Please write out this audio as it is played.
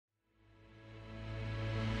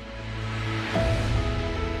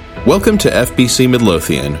Welcome to FBC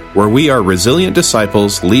Midlothian, where we are resilient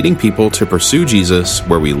disciples leading people to pursue Jesus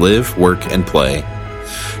where we live, work, and play.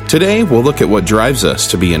 Today, we'll look at what drives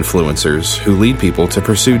us to be influencers who lead people to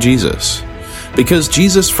pursue Jesus. Because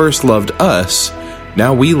Jesus first loved us,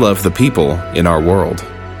 now we love the people in our world.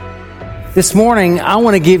 This morning, I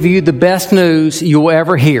want to give you the best news you'll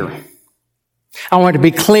ever hear. I want it to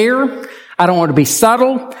be clear. I don't want it to be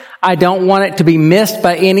subtle. I don't want it to be missed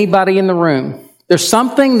by anybody in the room. There's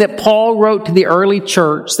something that Paul wrote to the early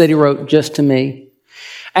church that he wrote just to me.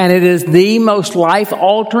 And it is the most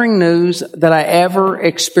life-altering news that I ever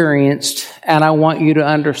experienced, and I want you to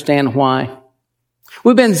understand why.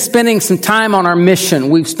 We've been spending some time on our mission.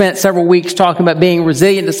 We've spent several weeks talking about being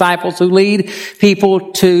resilient disciples who lead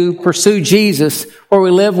people to pursue Jesus where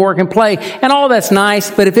we live, work, and play. And all that's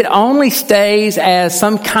nice, but if it only stays as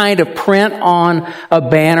some kind of print on a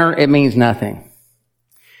banner, it means nothing.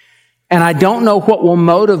 And I don't know what will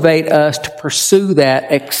motivate us to pursue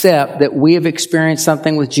that except that we have experienced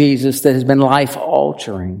something with Jesus that has been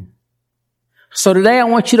life-altering. So today I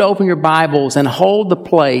want you to open your Bibles and hold the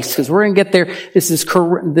place, because we're going to get there. This is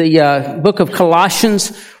the book of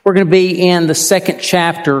Colossians. We're going to be in the second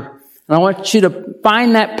chapter. And I want you to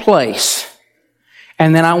find that place.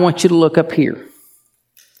 And then I want you to look up here.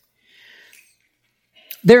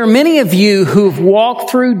 There are many of you who've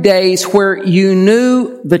walked through days where you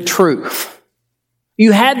knew the truth.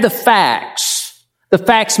 You had the facts. The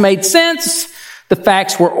facts made sense. The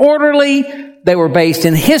facts were orderly. They were based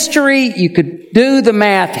in history. You could do the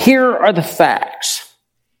math. Here are the facts.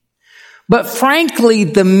 But frankly,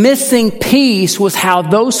 the missing piece was how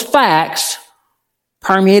those facts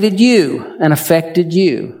permeated you and affected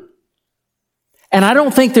you. And I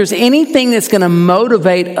don't think there's anything that's going to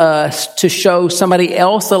motivate us to show somebody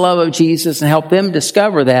else the love of Jesus and help them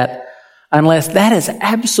discover that unless that is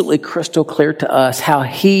absolutely crystal clear to us how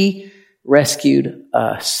He rescued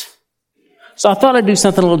us. So I thought I'd do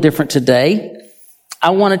something a little different today. I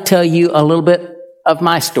want to tell you a little bit of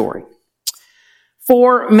my story.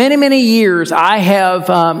 For many, many years, I've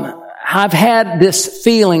had this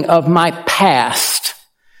feeling of my past.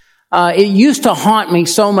 It used to haunt me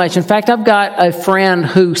so much. In fact, I've got a friend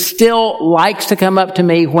who still likes to come up to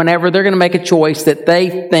me whenever they're going to make a choice that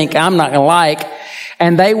they think I'm not going to like.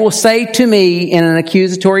 And they will say to me in an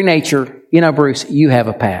accusatory nature, "You know, Bruce, you have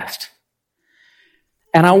a past."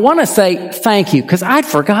 And I want to say thank you, because I'd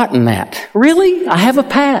forgotten that. Really? I have a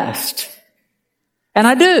past. And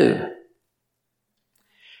I do.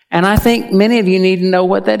 And I think many of you need to know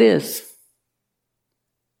what that is.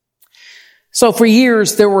 So for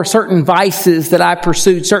years, there were certain vices that I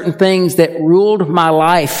pursued, certain things that ruled my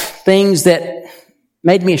life, things that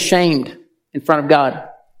made me ashamed in front of God.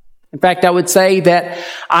 In fact, I would say that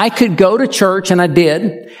I could go to church, and I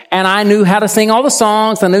did, and I knew how to sing all the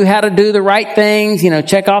songs, I knew how to do the right things,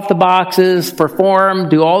 check off the boxes, perform,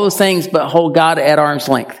 do all those things, but hold God at arm's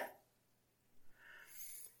length.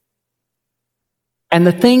 And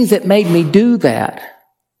the things that made me do that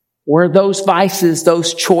were those vices,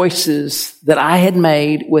 those choices that I had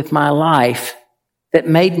made with my life that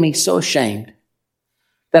made me so ashamed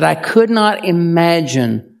that I could not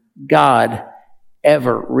imagine God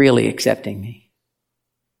ever really accepting me.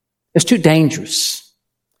 It's too dangerous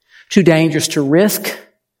to risk,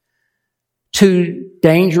 too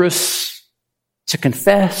dangerous to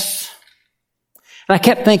confess. And I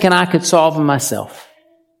kept thinking I could solve them myself.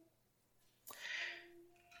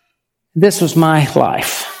 This was my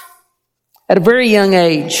life. At a very young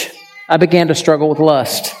age, I began to struggle with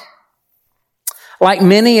lust. Like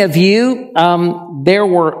many of you, there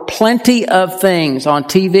were plenty of things on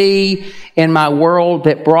TV in my world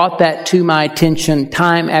that brought that to my attention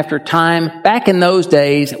time after time. Back in those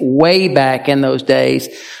days, way back in those days,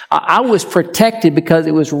 I was protected because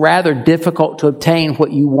it was rather difficult to obtain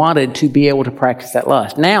what you wanted to be able to practice that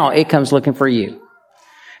lust. Now it comes looking for you.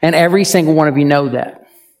 And every single one of you know that.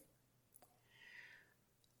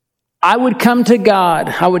 I would come to God,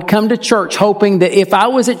 I would come to church hoping that if I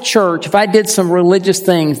was at church, if I did some religious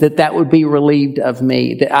things, that would be relieved of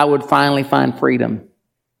me, that I would finally find freedom.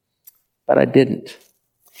 But I didn't.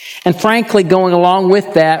 And frankly, going along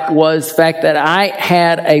with that was the fact that I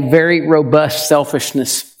had a very robust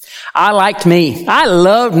selfishness. I liked me. I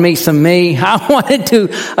loved me some me. I wanted to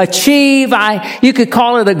achieve. You could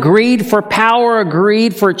call it a greed for power, a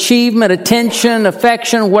greed for achievement, attention,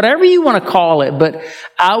 affection, whatever you want to call it. But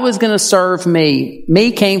I was going to serve me.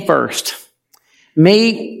 Me came first.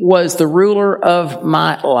 Me was the ruler of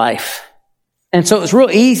my life. And so it was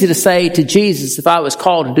real easy to say to Jesus, if I was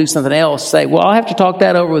called to do something else, say, well, I'll have to talk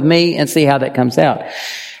that over with me and see how that comes out.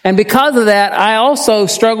 And because of that, I also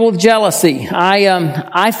struggle with jealousy.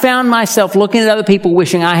 I found myself looking at other people,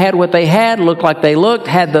 wishing I had what they had, looked like they looked,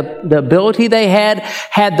 had the ability they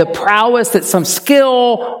had the prowess, that some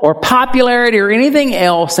skill or popularity or anything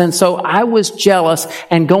else. And so I was jealous.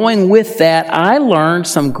 And going with that, I learned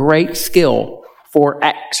some great skill for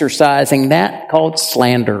exercising that, called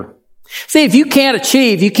slander. See, if you can't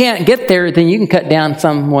achieve, you can't get there, then you can cut down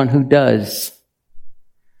someone who does.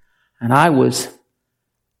 And I was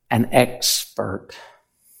an expert.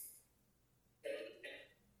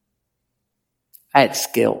 I had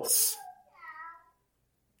skills.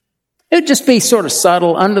 It would just be sort of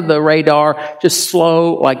subtle, under the radar, just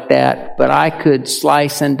slow like that. But I could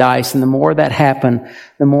slice and dice. And the more that happened,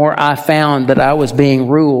 the more I found that I was being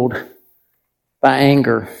ruled by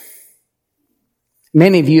anger.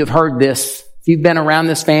 Many of you have heard this. If you've been around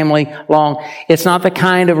this family long, it's not the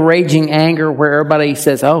kind of raging anger where everybody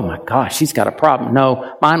says, oh my gosh, she's got a problem.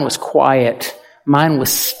 No, mine was quiet. Mine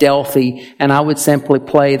was stealthy. And I would simply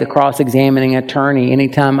play the cross-examining attorney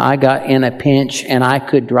anytime I got in a pinch, and I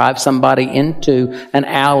could drive somebody into an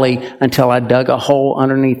alley until I dug a hole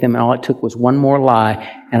underneath them. And all it took was one more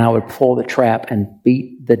lie, and I would pull the trap and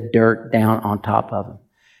beat the dirt down on top of them.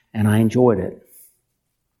 And I enjoyed it.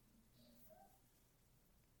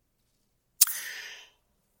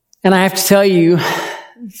 And I have to tell you,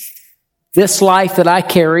 this life that I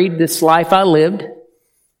carried, this life I lived,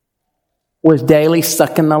 was daily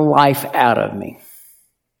sucking the life out of me.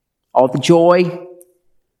 All the joy.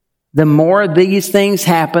 The more these things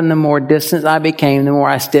happened, the more distant I became, the more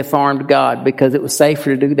I stiff-armed God, because it was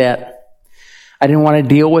safer to do that. I didn't want to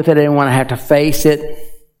deal with it. I didn't want to have to face it.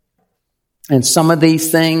 And some of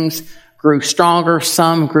these things grew stronger.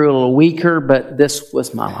 Some grew a little weaker, but this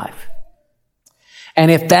was my life. And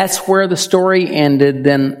if that's where the story ended,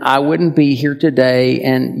 then I wouldn't be here today,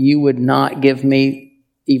 and you would not give me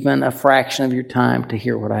even a fraction of your time to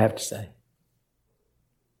hear what I have to say.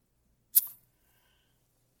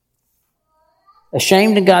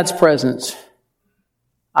 Ashamed in God's presence,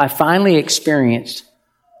 I finally experienced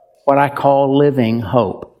what I call living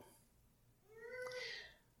hope.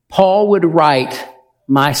 Paul would write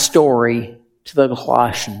my story to the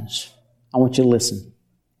Colossians. I want you to listen.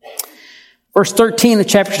 Verse 13 of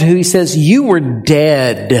chapter 2, he says, you were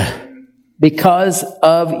dead because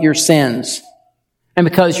of your sins and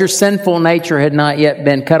because your sinful nature had not yet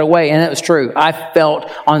been cut away. And it was true. I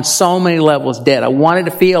felt on so many levels dead. I wanted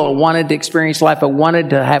to feel, I wanted to experience life, I wanted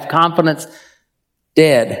to have confidence.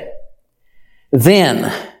 Dead.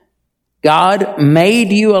 Then God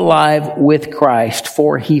made you alive with Christ,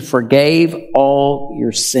 for He forgave all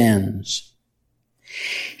your sins.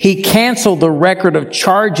 He canceled the record of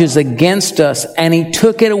charges against us, and He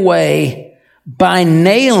took it away by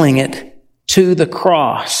nailing it to the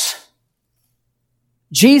cross.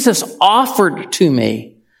 Jesus offered to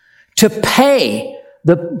me to pay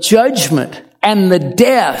the judgment and the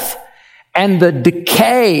death and the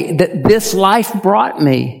decay that this life brought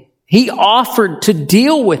me. He offered to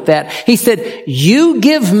deal with that. He said, you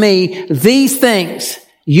give me these things.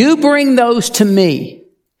 You bring those to me.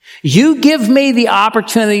 You give me the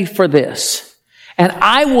opportunity for this, and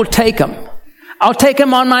I will take them. I'll take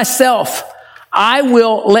them on myself. I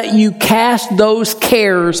will let you cast those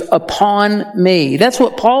cares upon me. That's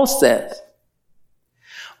what Paul says.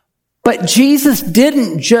 But Jesus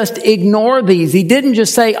didn't just ignore these. He didn't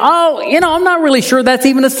just say, oh, I'm not really sure that's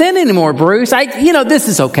even a sin anymore, Bruce. This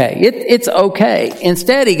is okay. It's okay.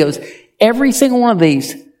 Instead, he goes, every single one of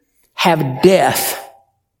these have death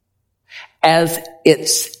as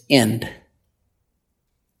its end.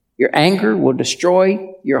 Your anger will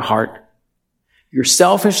destroy your heart. Your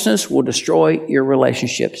selfishness will destroy your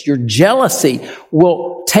relationships. Your jealousy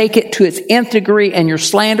will take it to its nth degree, and your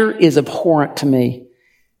slander is abhorrent to me.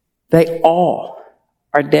 They all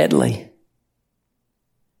are deadly.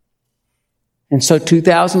 And so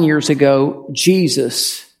 2,000 years ago,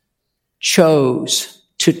 Jesus chose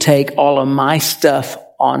to take all of my stuff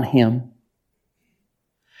on Him.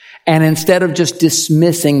 And instead of just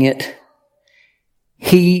dismissing it,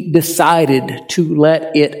 He decided to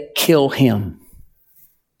let it kill Him.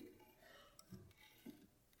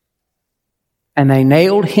 And they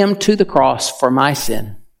nailed Him to the cross for my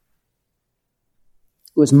sin.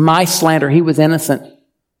 It was my slander. He was innocent,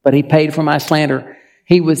 but He paid for my slander.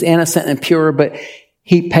 He was innocent and pure, but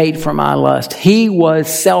He paid for my lust. He was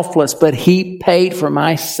selfless, but He paid for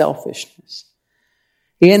my selfishness.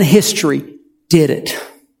 In history, did it.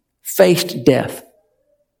 Faced death.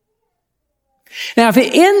 Now, if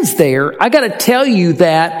it ends there, I got to tell you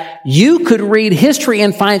that you could read history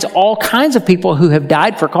and find all kinds of people who have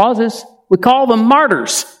died for causes. We call them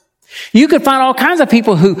martyrs. You could find all kinds of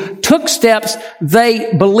people who took steps.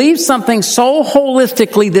 They believed something so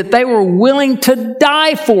holistically that they were willing to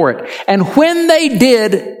die for it. And when they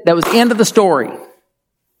did, that was the end of the story.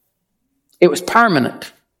 It was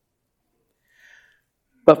permanent.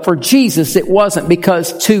 But for Jesus, it wasn't,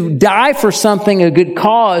 because to die for something, a good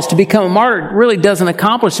cause, to become a martyr, really doesn't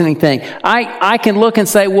accomplish anything. I can look and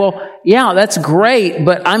say, well, yeah, that's great,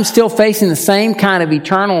 but I'm still facing the same kind of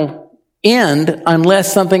eternal end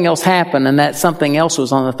unless something else happened. And that something else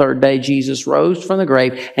was on the third day. Jesus rose from the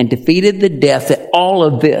grave and defeated the death that all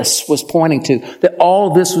of this was pointing to, that all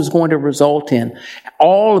of this was going to result in.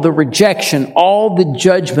 All of the rejection, all the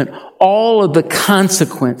judgment, all of the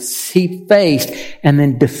consequence he faced, and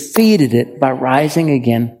then defeated it by rising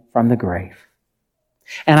again from the grave.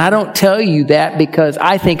 And I don't tell you that because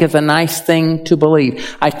I think it's a nice thing to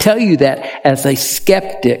believe. I tell you that as a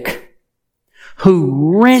skeptic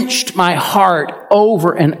who wrenched my heart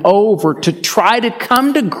over and over to try to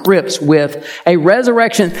come to grips with a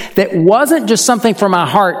resurrection that wasn't just something for my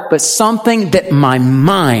heart, but something that my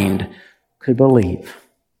mind could believe.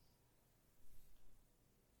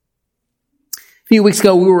 A few weeks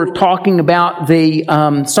ago, we were talking about the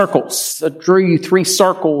circles. I drew you 3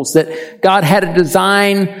 circles that God had a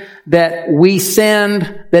design that we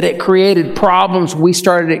sinned, that it created problems. We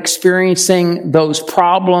started experiencing those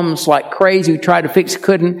problems like crazy. We tried to fix,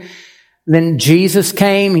 couldn't. Then Jesus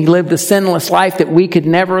came. He lived a sinless life that we could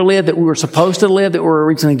never live, that we were supposed to live, that we were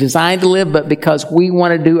originally designed to live. But because we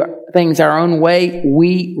wanted to do things our own way,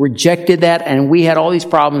 we rejected that, and we had all these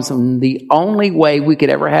problems. And the only way we could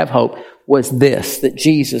ever have hope was this, that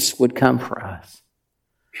Jesus would come for us.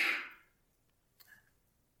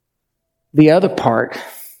 The other part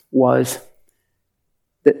was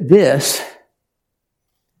that this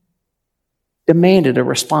demanded a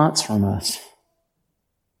response from us.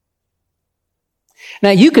 Now,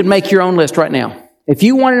 you could make your own list right now. If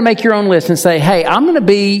you wanted to make your own list and say, hey, I'm going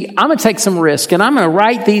to take some risk and I'm going to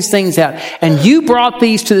write these things out. And you brought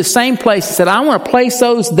these to the same place and said, I want to place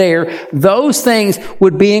those there. Those things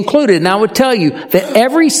would be included. And I would tell you that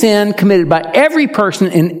every sin committed by every person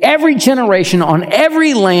in every generation on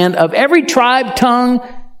every land of every tribe, tongue,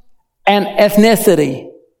 and ethnicity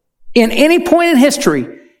in any point in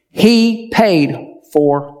history, he paid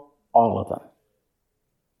for all of them.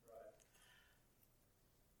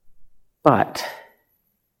 But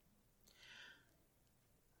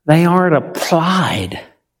they aren't applied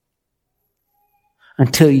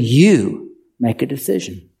until you make a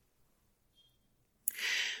decision.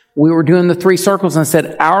 We were doing the 3 circles and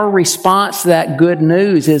said our response to that good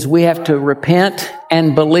news is we have to repent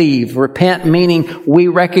and believe. Repent meaning we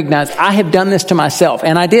recognize I have done this to myself,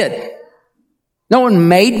 and I did. No one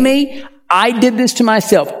made me. I did this to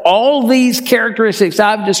myself. All these characteristics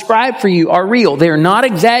I've described for you are real. They're not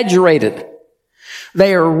exaggerated.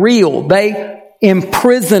 They are real. They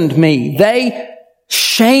imprisoned me. They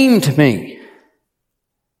shamed me.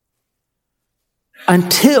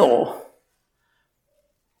 Until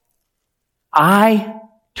I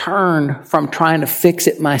turned from trying to fix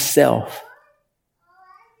it myself.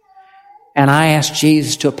 And I asked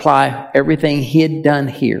Jesus to apply everything he had done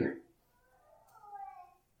here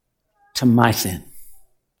to my sin.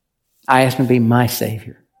 I asked him to be my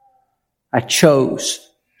Savior. I chose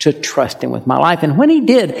to trust him with my life. And when he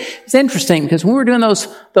did, it's interesting because when we were doing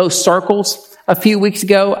those circles a few weeks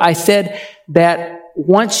ago, I said that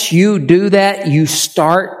once you do that, you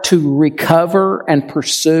start to recover and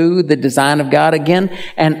pursue the design of God again.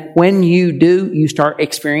 And when you do, you start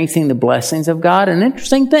experiencing the blessings of God. An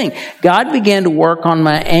interesting thing, God began to work on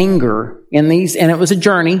my anger in these, and it was a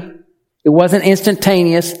journey. It wasn't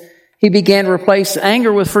instantaneous. He began to replace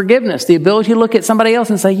anger with forgiveness, the ability to look at somebody else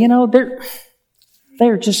and say, you know,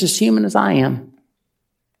 they're just as human as I am.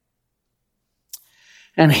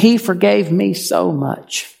 And he forgave me so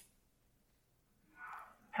much.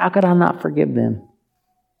 How could I not forgive them?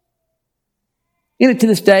 Even to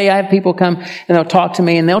this day, I have people come and they'll talk to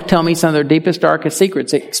me and they'll tell me some of their deepest, darkest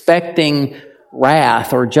secrets, expecting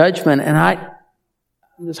wrath or judgment. And I'm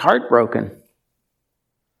just heartbroken.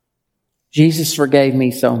 Jesus forgave me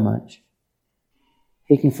so much.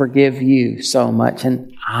 He can forgive you so much.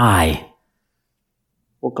 And I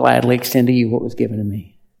will gladly extend to you what was given to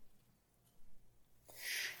me.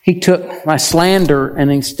 He took my slander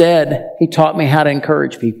and instead he taught me how to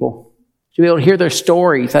encourage people, to be able to hear their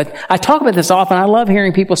stories. I talk about this often. I love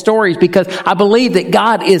hearing people's stories because I believe that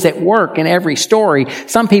God is at work in every story.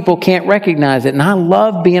 Some people can't recognize it. And I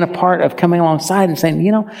love being a part of coming alongside and saying,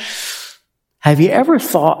 you know, have you ever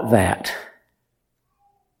thought that?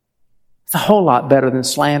 It's a whole lot better than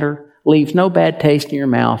slander, leaves no bad taste in your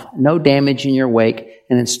mouth, no damage in your wake,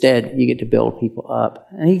 and instead you get to build people up.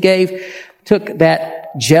 And He took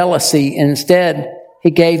that jealousy, and instead He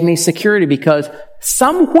gave me security, because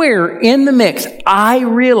somewhere in the mix, I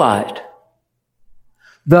realized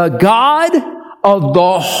the God of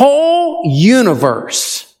the whole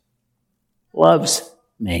universe loves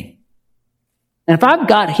me. And if I've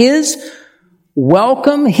got His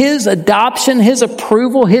welcome, His adoption, His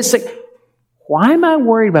approval, why am I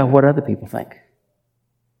worried about what other people think?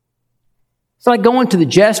 It's like going to the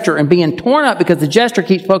jester and being torn up because the jester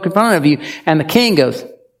keeps poking fun of you, and the king goes,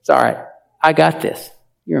 "It's all right. I got this.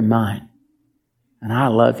 You're mine. And I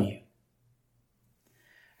love you."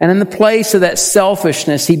 And in the place of that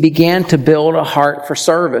selfishness, he began to build a heart for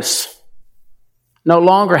service. No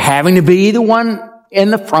longer having to be the one in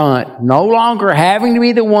the front. No longer having to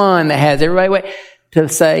be the one that has everybody wait. To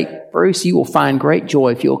say, "Bruce, you will find great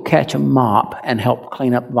joy if you'll catch a mop and help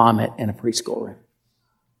clean up vomit in a preschool room.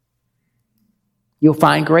 You'll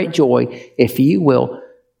find great joy if you will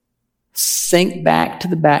sink back to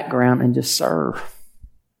the background and just serve.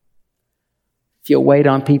 If you'll wait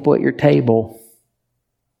on people at your table.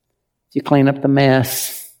 If you clean up the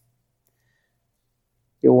mess.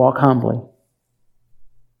 You'll walk humbly."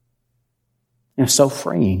 And it's so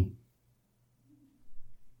freeing.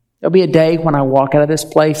 There'll be a day when I walk out of this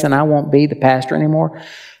place and I won't be the pastor anymore.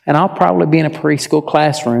 And I'll probably be in a preschool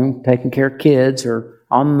classroom taking care of kids, or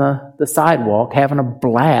on the sidewalk having a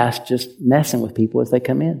blast just messing with people as they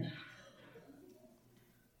come in.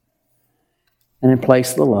 And in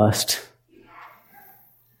place of the lust,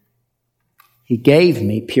 He gave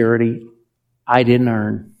me purity I didn't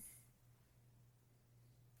earn.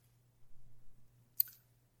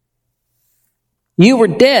 You were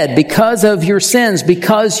dead because of your sins,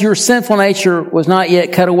 because your sinful nature was not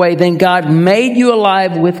yet cut away. Then God made you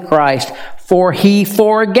alive with Christ, for He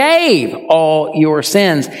forgave all your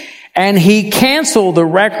sins. And He canceled the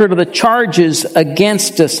record of the charges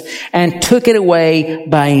against us and took it away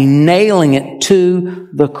by nailing it to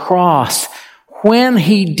the cross. When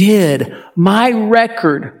He did, my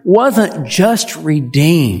record wasn't just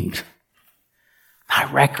redeemed. My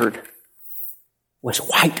record was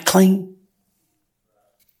wiped clean.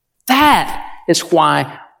 That is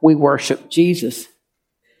why we worship Jesus.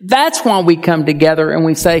 That's why we come together and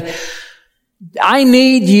we say, "I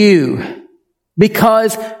need you,"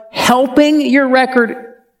 because helping your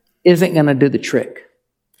record isn't going to do the trick.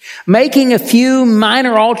 Making a few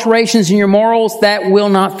minor alterations in your morals, that will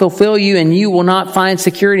not fulfill you, and you will not find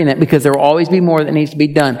security in it, because there will always be more that needs to be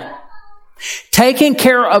done. Taking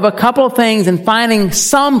care of a couple of things and finding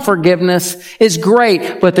some forgiveness is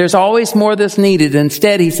great, but there's always more that's needed.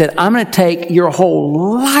 Instead, He said, "I'm going to take your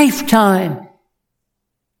whole lifetime,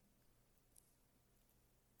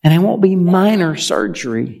 and it won't be minor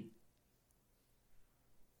surgery,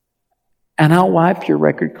 and I'll wipe your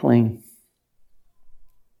record clean."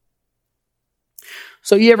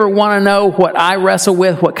 So you ever want to know what I wrestle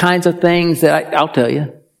with, what kinds of things that I'll tell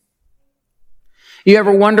you. You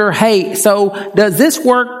ever wonder, hey, so does this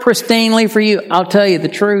work pristinely for you? I'll tell you the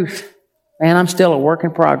truth. Man, I'm still a work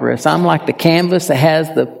in progress. I'm like the canvas that has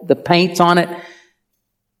the paints on it.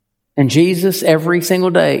 And Jesus, every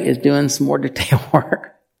single day, is doing some more detail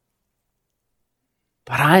work.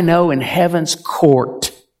 But I know in heaven's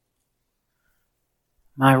court,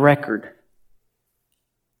 my record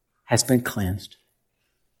has been cleansed.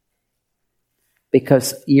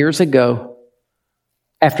 Because years ago,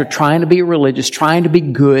 after trying to be religious, trying to be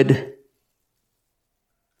good,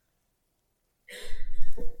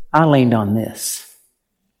 I leaned on this.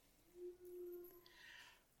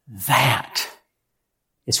 That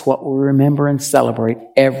is what we remember and celebrate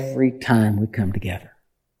every time we come together.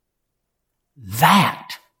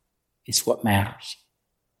 That is what matters.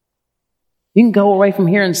 You can go away from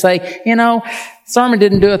here and say, sermon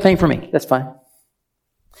didn't do a thing for me. That's fine.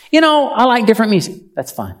 I like different music.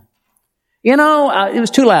 That's fine. It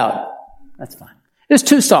was too loud. That's fine. It was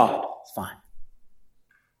too soft. It's fine.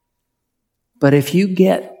 But if you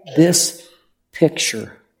get this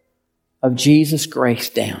picture of Jesus' grace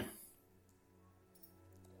down,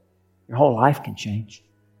 your whole life can change.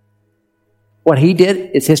 What He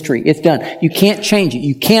did is history. It's done. You can't change it.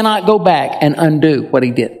 You cannot go back and undo what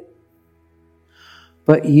He did.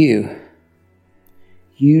 But you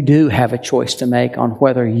do have a choice to make on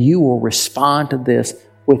whether you will respond to this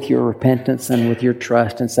with your repentance and with your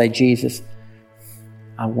trust and say, "Jesus,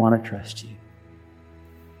 I want to trust you."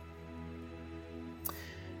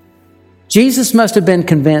 Jesus must have been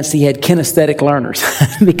convinced He had kinesthetic learners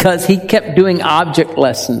because He kept doing object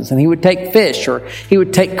lessons, and He would take fish, or He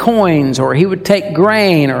would take coins, or He would take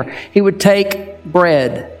grain, or He would take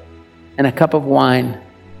bread. and a cup of wine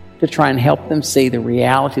to try and help them see the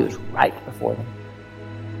reality that was right before them.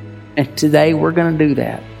 And today we're going to do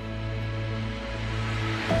that.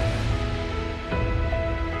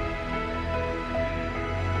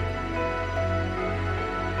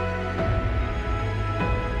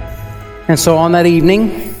 And so on that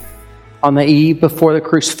evening, on the eve before the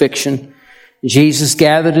crucifixion, Jesus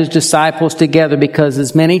gathered his disciples together because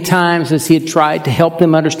as many times as he had tried to help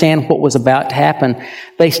them understand what was about to happen,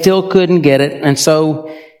 they still couldn't get it. And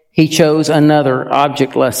so he chose another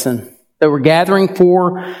object lesson. They were gathering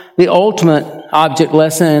for the ultimate object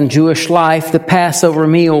lesson in Jewish life, the Passover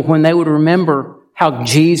meal, when they would remember how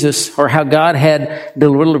Jesus or how God had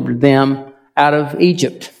delivered them out of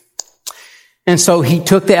Egypt. And so he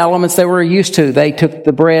took the elements they were used to. They took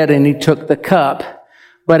the bread and he took the cup.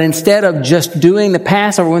 But instead of just doing the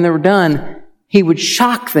Passover when they were done, he would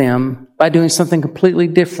shock them by doing something completely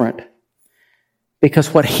different.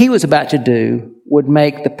 Because what he was about to do would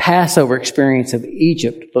make the Passover experience of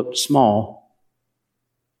Egypt look small.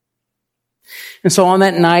 And so on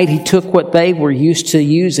that night, he took what they were used to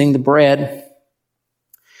using, the bread.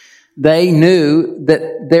 They knew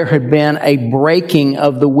that there had been a breaking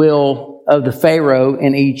of the will of the Pharaoh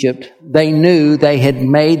in Egypt. They knew they had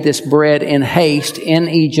made this bread in haste in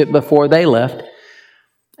Egypt before they left.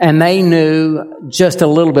 And they knew just a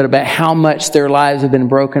little bit about how much their lives had been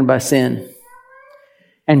broken by sin.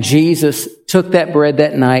 And Jesus took that bread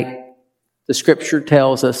that night. The scripture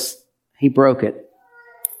tells us he broke it.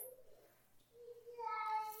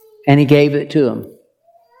 And he gave it to them.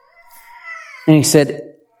 And he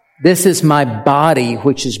said, "This is my body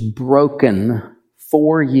which is broken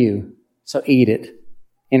for you. So eat it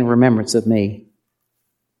in remembrance of me."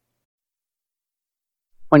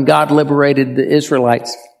 When God liberated the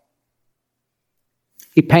Israelites,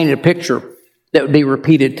 he painted a picture that would be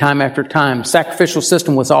repeated time after time. Sacrificial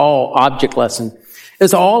system was all object lesson. It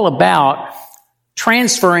was all about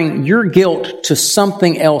transferring your guilt to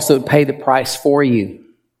something else that would pay the price for you.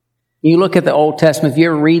 You look at the Old Testament, if you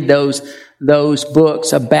ever read those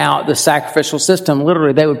books about the sacrificial system,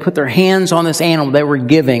 literally they would put their hands on this animal they were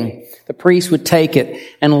giving. The priest would take it,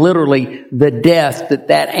 and literally the death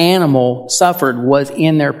that animal suffered was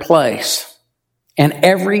in their place. And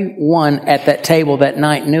everyone at that table that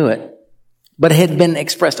night knew it. But it had been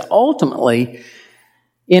expressed ultimately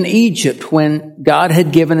in Egypt when God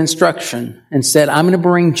had given instruction and said, "I'm going to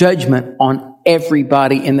bring judgment on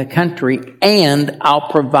everybody in the country, and I'll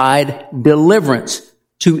provide deliverance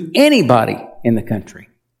to anybody in the country."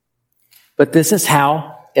 But this is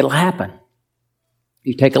how it'll happen.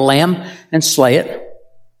 You take a lamb and slay it.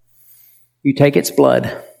 You take its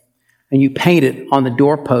blood and you paint it on the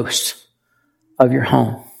doorposts of your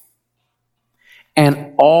home.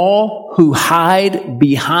 And all who hide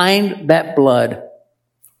behind that blood,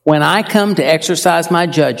 when I come to exercise my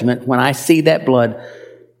judgment, when I see that blood,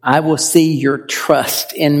 I will see your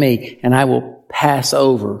trust in me, and I will pass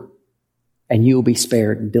over, and you will be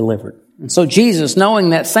spared and delivered. And so Jesus, knowing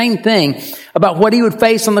that same thing about what he would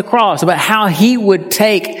face on the cross, about how he would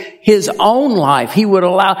take his own life, he would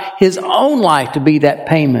allow his own life to be that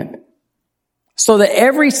payment, so that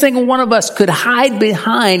every single one of us could hide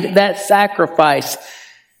behind that sacrifice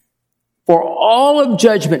for all of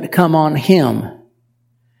judgment to come on him,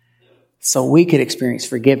 so we could experience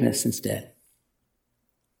forgiveness instead.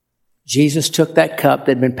 Jesus took that cup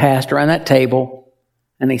that had been passed around that table,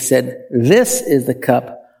 and he said, "This is the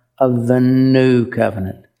cup of the new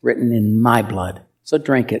covenant written in my blood. So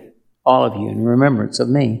drink it, all of you, in remembrance of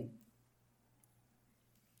me."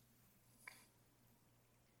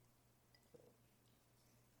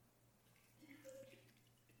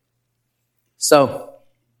 So,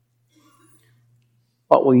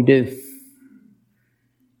 what will you do?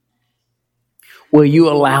 Will you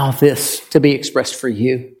allow this to be expressed for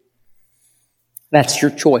you? That's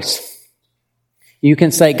your choice. You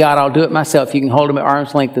can say, "God, I'll do it myself." You can hold him at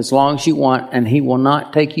arm's length as long as you want, and he will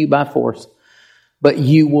not take you by force. But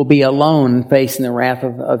you will be alone facing the wrath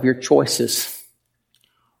of your choices.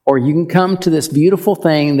 Or you can come to this beautiful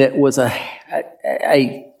thing that was a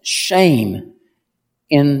shame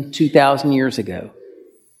in 2,000 years ago.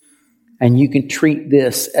 And you can treat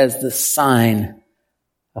this as the sign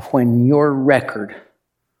of when your record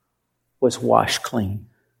was washed clean.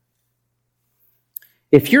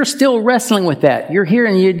 If you're still wrestling with that, you're here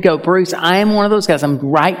and you'd go, "Bruce, I am one of those guys. I'm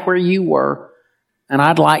right where you were, and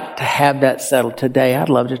I'd like to have that settled today. I'd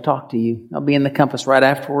love to talk to you. I'll be in the Compass right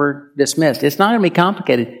after we're dismissed." It's not going to be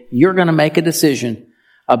complicated. You're going to make a decision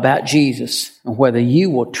about Jesus and whether you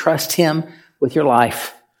will trust him with your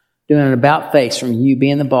life, doing an about-face from you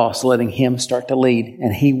being the boss, letting him start to lead,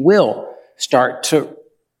 and he will start to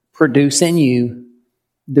produce in you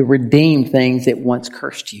the redeemed things that once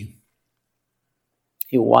cursed you.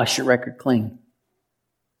 He will wash your record clean.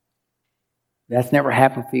 That's never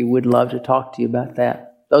happened for you. We'd love to talk to you about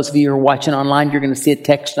that. Those of you who are watching online, you're going to see a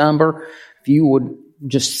text number. If you would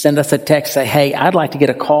just send us a text, say, hey, I'd like to get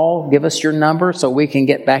a call. Give us your number so we can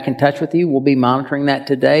get back in touch with you. We'll be monitoring that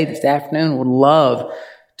today, this afternoon. Would love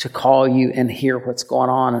to call you and hear what's going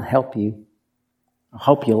on and help you. I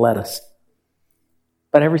hope you'll let us.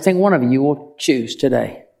 But every single one of you will choose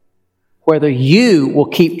today whether you will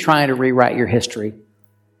keep trying to rewrite your history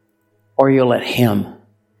or you'll let Him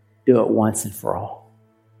do it once and for all.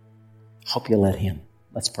 Hope you'll let Him.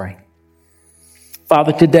 Let's pray.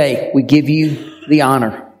 Father, today we give you the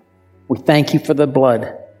honor. We thank you for the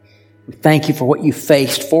blood. We thank you for what you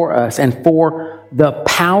faced for us and for the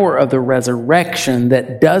power of the resurrection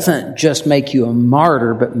that doesn't just make you a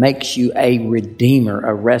martyr, but makes you a redeemer,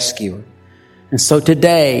 a rescuer. And so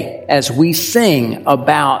today, as we sing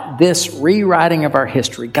about this rewriting of our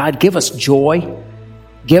history, God, give us joy.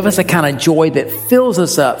 Give us a kind of joy that fills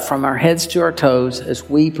us up from our heads to our toes as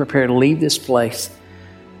we prepare to leave this place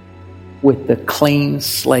with the clean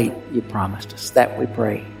slate you promised us. That we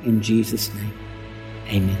pray in Jesus' name.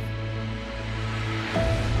 Amen.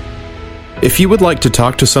 If you would like to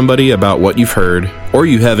talk to somebody about what you've heard, or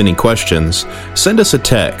you have any questions, send us a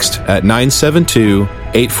text at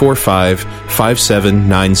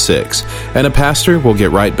 972-845-5796, and a pastor will get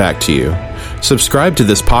right back to you. Subscribe to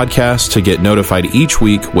this podcast to get notified each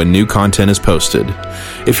week when new content is posted.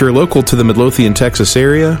 If you're local to the Midlothian, Texas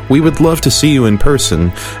area, we would love to see you in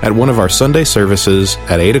person at one of our Sunday services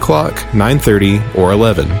at 8 o'clock, 9:30, or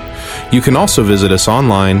 11. You can also visit us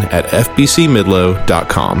online at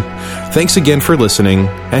fbcmidlo.com. Thanks again for listening,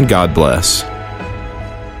 and God bless.